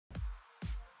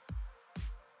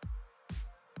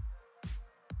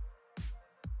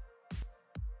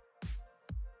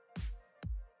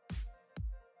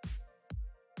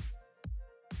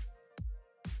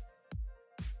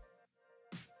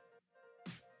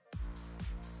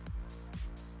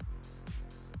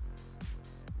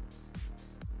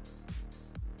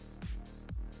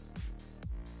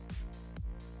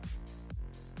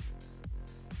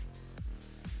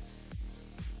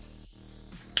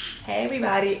Hey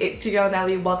everybody, it's your girl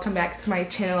Nelly. Welcome back to my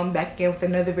channel. I'm back again with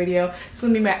another video. It's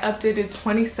gonna be my updated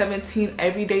 2017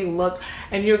 everyday look,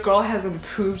 and your girl has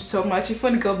improved so much. If you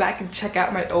want to go back and check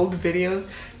out my old videos,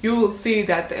 you will see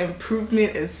that the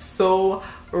improvement is so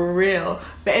real.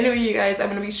 But anyway, you guys, I'm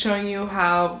gonna be showing you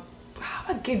how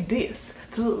I get this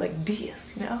to look like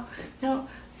this. You know,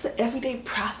 it's an everyday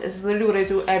process. It's literally what I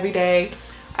do every day.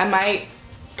 I might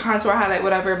contour, highlight,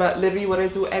 whatever, but literally what I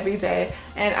do every day.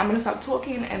 And I'm gonna stop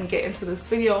talking and get into this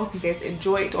video. Hope you guys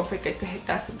enjoy it. Don't forget to hit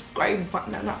that subscribe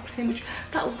button. I'm not playing with you.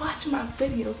 Stop watching my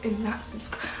videos and not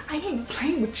subscribe. I ain't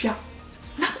playing with y'all.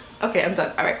 No. Okay, I'm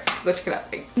done. All right, go check it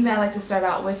out. The thing that I like to start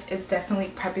out with is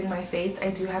definitely prepping my face. I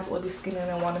do have oily skin,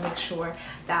 and I want to make sure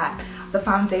that the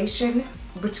foundation,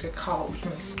 which could call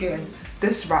my skin,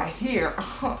 this right here,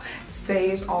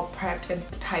 stays all prepped and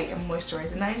tight and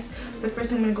moisturized and nice. The first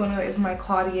thing I'm going to go into is my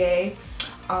Caudalie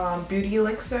Beauty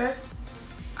Elixir.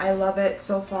 I love it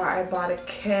so far. I bought a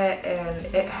kit and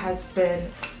it has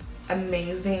been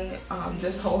amazing.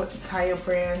 This whole entire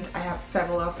brand, I have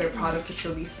several of their products that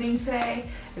you'll be seeing today.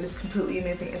 It is completely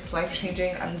amazing. It's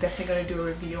life-changing. I'm definitely going to do a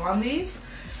review on these.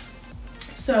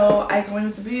 So I go in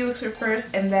with the Beauty Elixir first,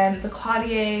 and then the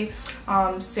Caudalie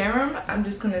Serum. I'm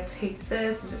just going to take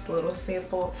this, it's just a little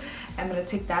sample. I'm going to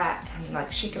take that and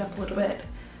like shake it up a little bit,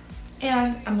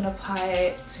 and I'm going to apply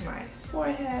it to my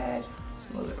forehead,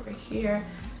 just a little bit right here.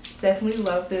 Definitely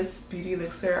love this Beauty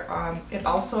Elixir. It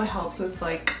also helps with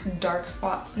like dark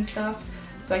spots and stuff,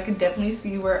 so I could definitely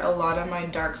see where a lot of my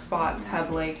dark spots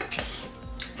have like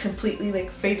completely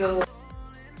like faded away.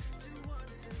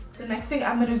 The next thing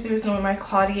I'm going to do is go with my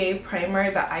Caudalie primer,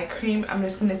 the eye cream. I'm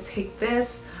just going to take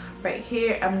this right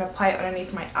here. I'm going to apply it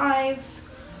underneath my eyes.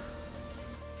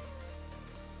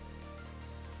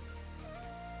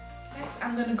 Next,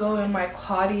 I'm going to go in my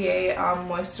Caudalie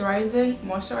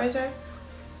moisturizer.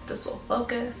 This will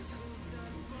focus.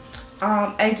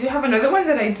 I do have another one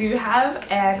that I do have,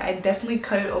 and I definitely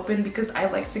cut it open because I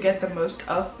like to get the most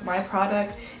of my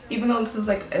product. Even though this is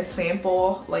like a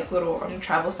sample, like little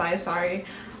travel size, sorry,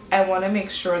 I want to make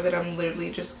sure that I'm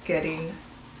literally just getting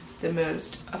the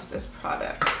most of this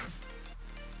product.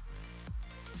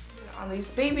 On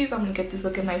these babies, I'm going to get these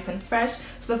looking nice and fresh.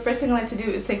 So the first thing I like to do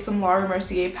is take some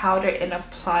Mercier powder and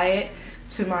apply it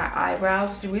to my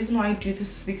eyebrows. The reason why I do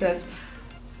this is because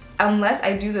unless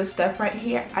I do this step right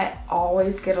here, I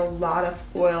always get a lot of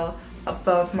oil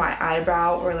above my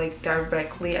eyebrow or like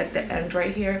directly at the end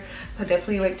right here. So I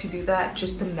definitely like to do that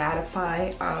just to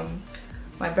mattify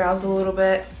my brows a little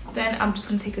bit. Then I'm just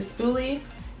going to take a spoolie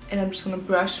and I'm just going to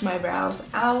brush my brows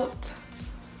out.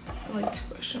 I like to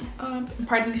brush them up. And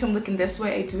pardon me if I'm looking this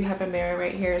way. I do have a mirror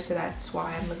right here, so that's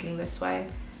why I'm looking this way.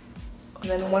 And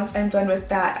then once I'm done with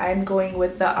that, I'm going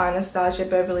with the Anastasia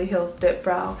Beverly Hills Dip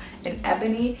Brow in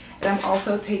Ebony. And I'm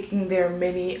also taking their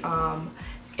mini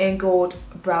angled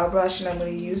brow brush, and I'm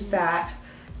going to use that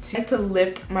to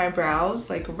lift my brows,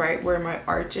 like right where my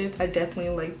arch is. I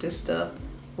definitely like just to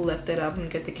lift it up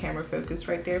and get the camera focus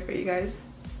right there for you guys.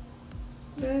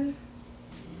 Then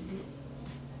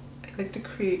I like to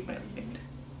create my line.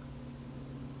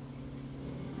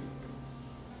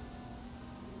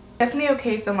 Definitely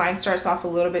okay if the line starts off a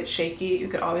little bit shaky. You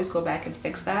could always go back and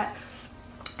fix that.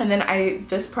 And then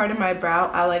this part of my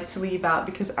brow I like to leave out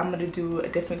because I'm going to do a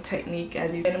different technique,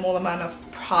 as a minimal amount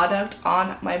of product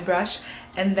on my brush.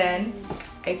 And then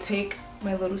I take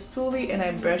my little spoolie and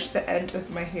I brush the end of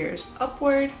my hairs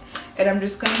upward, and I'm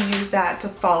just going to use that to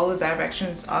follow the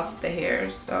directions of the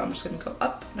hairs. So I'm just going to go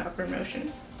up in upward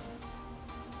motion.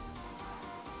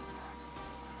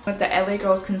 With the LA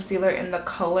Girls concealer in the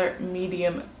color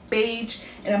medium beige,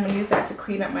 and I'm going to use that to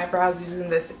clean up my brows using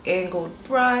this angled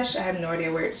brush. I have no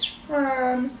idea where it's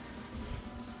from.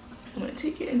 I'm going to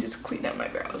take it and just clean up my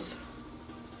brows.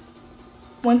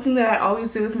 One thing that I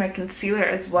always do with my concealer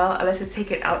as well, I like to take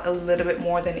it out a little bit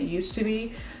more than it used to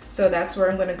be. So that's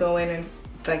where I'm going to go in and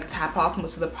like tap off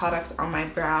most of the products on my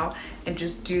brow and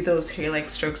just do those hair-like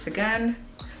strokes again.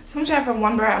 So I'm trying from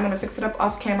one brow, I'm going to fix it up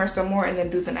off camera some more and then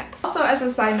do the next. Also, as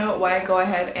a side note, while I go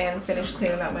ahead and finish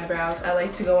cleaning up my brows, I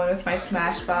like to go in with my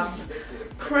Smashbox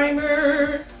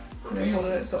primer. And I'm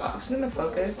holding it so I'm just going to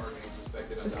focus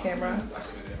this camera.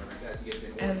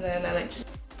 And then I like to...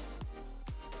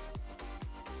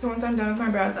 So once I'm done with my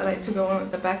brows, I like to go in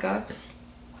with the Becca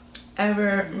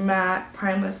Ever Matte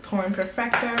Primeless Porn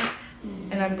Perfector.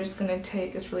 And I'm just going to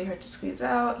take, it's really hard to squeeze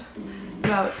out,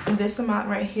 about this amount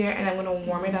right here, and I'm going to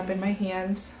warm it up in my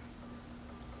hands.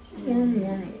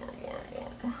 Warm.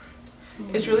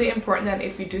 It's really important that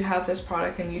if you do have this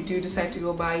product and you do decide to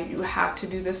go buy it, you have to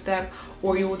do this step,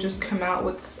 or you will just come out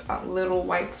with little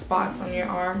white spots on your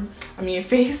your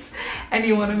face. And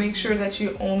you want to make sure that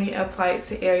you only apply it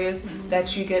to areas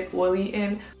that you get oily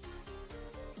in.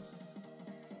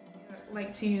 I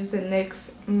like to use the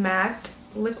NYX matte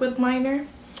liquid liner,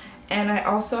 and I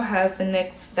also have the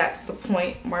NYX That's the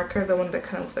Point marker, the one that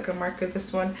kind of looks like a marker,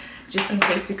 this one, just in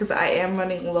case, because I am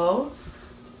running low.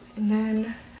 And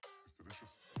then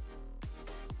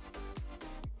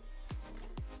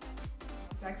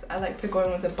next, I like to go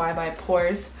in with the Bye Bye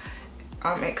Pores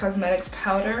at Cosmetics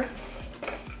powder.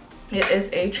 It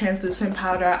is a translucent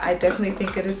powder. I definitely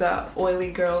think it is a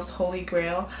oily girl's holy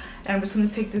grail. And I'm just going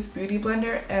to take this beauty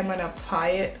blender and I'm going to apply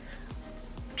it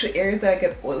to areas that I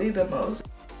get oily the most.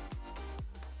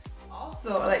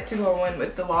 Also, I like to go in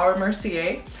with the Laura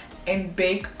Mercier and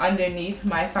bake underneath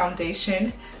my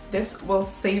foundation. This will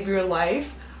save your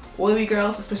life. Oily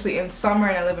girls, especially in summer,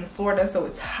 and I live in Florida, so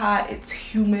it's hot, it's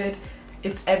humid,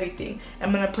 it's everything.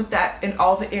 I'm going to put that in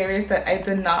all the areas that I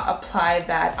did not apply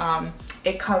that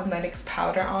a Cosmetics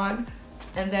powder on.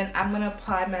 And then I'm going to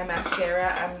apply my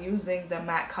mascara. I'm using the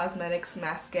MAC Cosmetics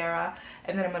Mascara.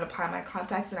 And then I'm going to apply my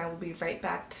contacts, and I will be right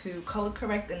back to color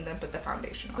correct and then put the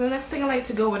foundation on. The next thing I like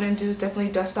to go in and do is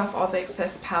definitely dust off all the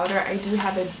excess powder. I do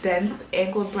have a dent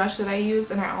angled brush that I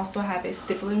use, and I also have a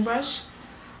stippling brush.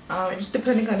 Just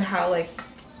depending on how like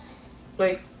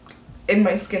in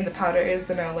my skin the powder is,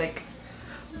 and I like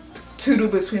tootle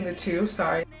between the two,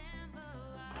 sorry.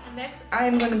 Next,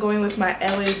 I'm going to go in with my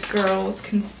LA Girls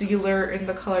concealer in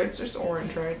the color, it's just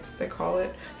orange, right? That's what they call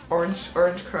it. Orange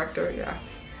corrector, yeah.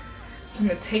 So I'm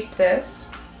going to take this.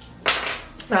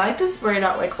 I like to spray it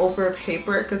out like over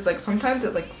paper, because like sometimes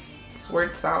it like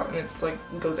squirts out and it's like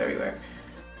goes everywhere.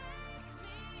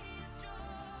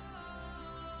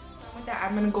 With that,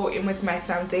 I'm going to go in with my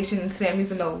foundation, and today I'm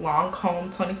using the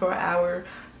Lancome 24-hour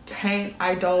 10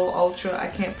 Idol Ultra, I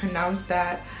can't pronounce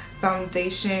that,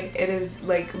 foundation. It is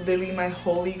like literally my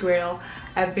holy grail.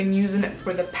 I've been using it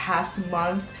for the past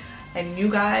month, and you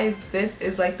guys, this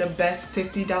is like the best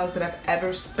 $50 that I've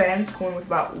ever spent. Going with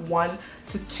about 1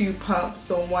 to 2 pumps,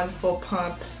 so 1 full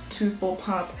pump, 2 full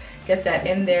pump, get that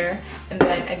in there, and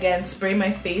then again spray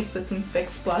my face with some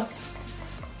Fix Plus.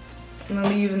 And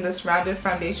I'm using this rounded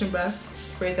foundation brush,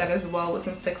 spray that as well with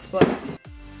some Fix Plus.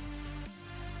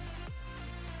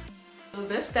 So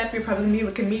this step, you're probably gonna be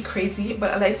looking at me crazy,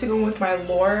 but I like to go with my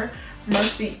Laura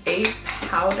Mercier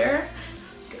powder.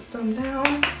 Get some down,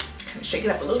 kind of shake it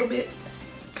up a little bit,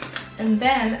 and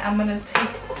then I'm gonna take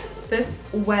this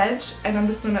wedge and I'm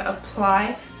just gonna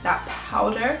apply that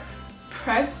powder,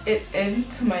 press it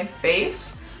into my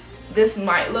face. This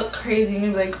might look crazy and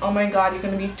you're like, oh my god, you're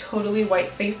gonna be totally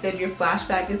white-faced, your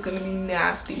flashback is gonna be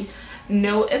nasty.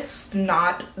 No, it's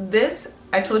not. This,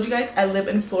 I told you guys, I live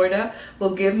in Florida,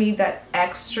 will give me that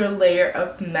extra layer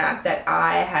of matte that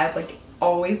I have like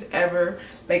always ever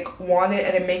like wanted,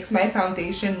 and it makes my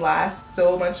foundation last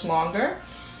so much longer.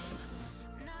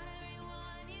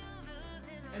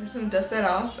 I'm just gonna dust that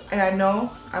off, and I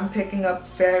know I'm picking up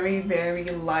very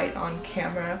light on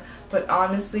camera, but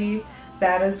honestly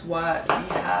that is what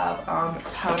we have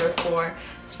powder for.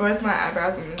 As far as my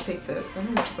eyebrows, I'm gonna take this, I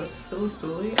don't know which was still a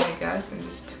spoolie, I guess, and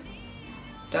just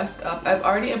dust up. I've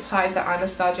already applied the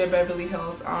Anastasia Beverly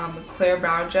Hills Clear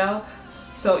Brow Gel,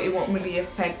 so it won't really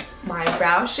affect my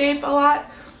brow shape a lot.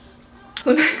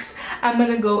 So next, I'm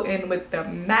gonna go in with the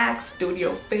MAC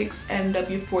Studio Fix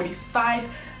NW45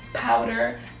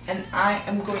 powder, and I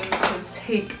am going to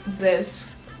take this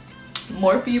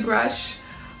Morphe brush.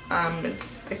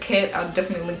 It's a kit, I'll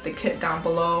definitely link the kit down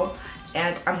below,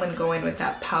 and I'm gonna go in with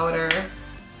that powder.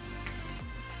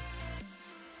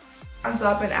 On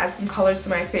top and add some colors to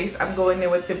my face, I'm going in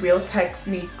with the Real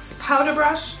Techniques powder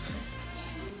brush.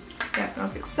 Got no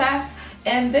success.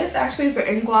 And this actually is an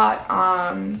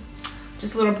Inglot,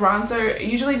 just a little bronzer.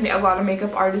 Usually a lot of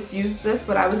makeup artists use this,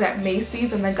 but I was at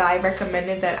Macy's and the guy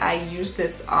recommended that I use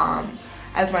this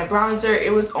as my bronzer.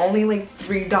 It was only like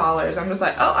 $3. I'm just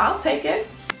like, oh, I'll take it.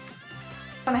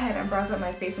 Went ahead and bronze up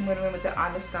my face. I'm going to go in with the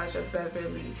Anastasia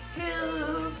Beverly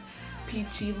Hills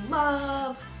Peachy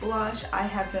Love blush. I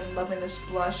have been loving this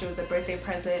blush. It was a birthday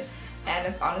present and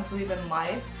it's honestly been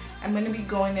life. I'm going to be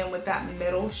going in with that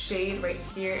middle shade right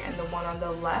here and the one on the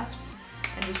left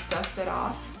and just dust it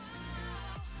off.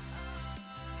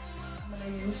 I'm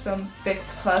going to use some Fix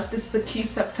Plus. This is the key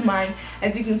step to mine.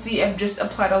 As you can see, I've just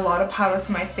applied a lot of powder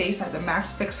to my face. I have the MAC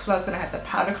Fix Plus, then I have the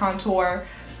powder contour,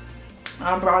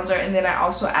 bronzer, and then I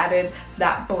also added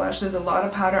that blush. There's a lot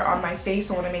of powder on my face,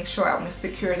 so I want to make sure I want to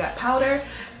secure that powder.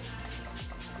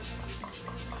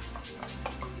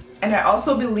 And I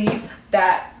also believe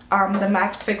that the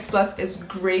MAC Fix Plus is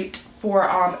great for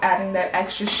adding that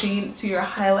extra sheen to your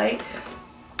highlight.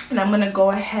 And I'm going to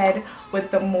go ahead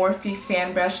with the Morphe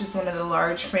fan brush. It's one of the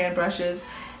large fan brushes.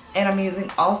 And I'm using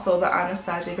also the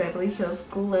Anastasia Beverly Hills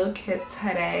Glow Kit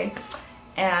today.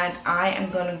 And I am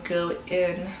going to go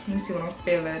in, let me see what I'm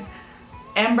feeling.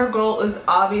 Amber Gold is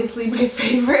obviously my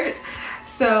favorite.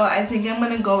 So I think I'm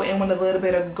going to go in with a little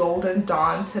bit of Golden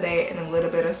Dawn today and a little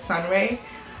bit of Sunray.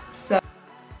 So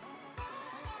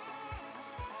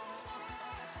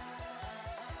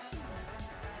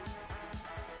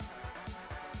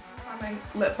my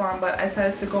lip balm, but I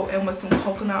decided to go in with some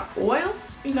coconut oil,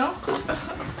 you know.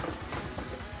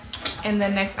 And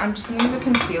then next I'm just going to use a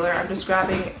concealer. I'm just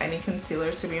grabbing any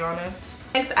concealer, to be honest.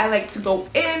 Next I like to go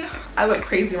in, I look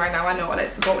crazy right now, I know, I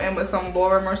like to go in with some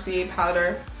Laura Mercier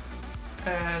powder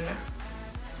and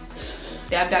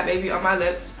dab that baby on my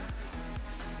lips.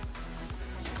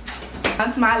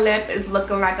 Once my lip is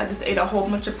looking like I just ate a whole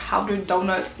bunch of powdered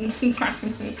donuts,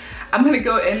 I'm gonna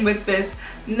go in with this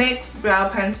NYX brow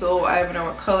pencil. I don't know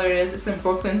what color it is. It's in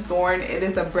Brooklyn Thorn. It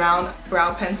is a brown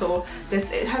brow pencil.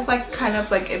 It has like kind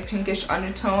of like a pinkish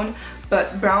undertone,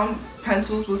 but brown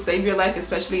pencils will save your life,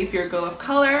 especially if you're a girl of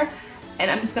color.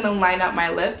 And I'm just gonna line up my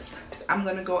lips. I'm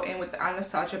gonna go in with the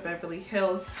Anastasia Beverly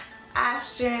Hills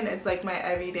Ashton. It's like my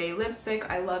everyday lipstick.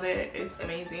 I love it. It's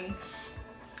amazing.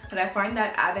 And I find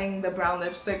that adding the brown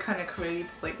lipstick kind of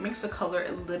creates, like, makes the color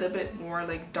a little bit more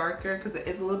like darker, because it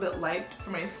is a little bit light for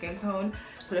my skin tone.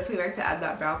 So I definitely like to add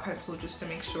that brow pencil just to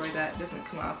make sure that it doesn't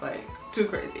come off like too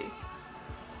crazy.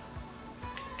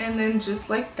 And then just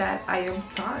like that, I am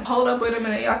done. Hold up, wait a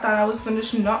minute. Y'all thought I was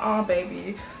finished? Nuh-uh,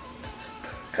 baby.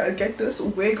 Gotta get this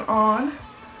wig on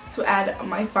to add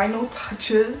my final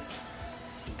touches.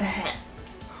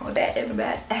 Hold that in the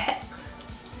back.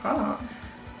 Hold on.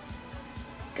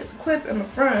 Get the clip in the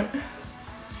front.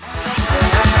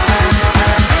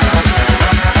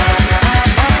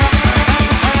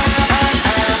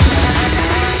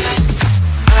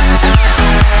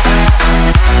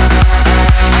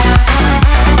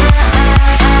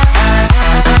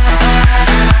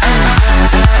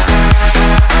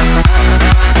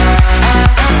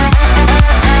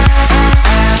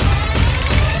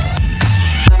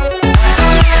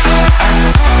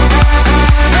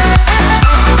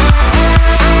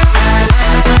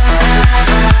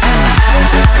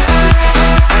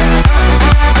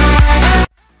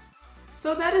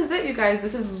 Guys,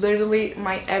 this is literally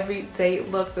my everyday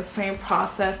look, the same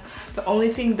process. The only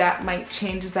thing that might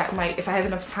change is that if I have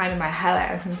enough time in my highlight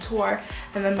and contour,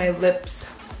 and then my lips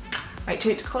might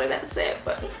change color. That's it.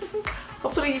 But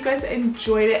hopefully you guys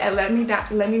enjoyed it, and let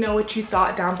me know what you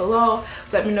thought down below.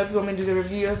 Let me know if you want me to do the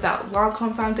review of that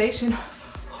Lancome foundation.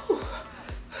 Whew.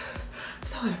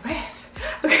 So out of breath.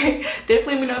 Okay,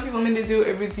 definitely let me know if you want me to do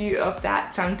a review of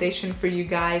that foundation for you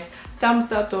guys.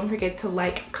 Thumbs up, don't forget to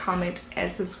like, comment,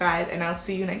 and subscribe, and I'll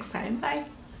see you next time. Bye.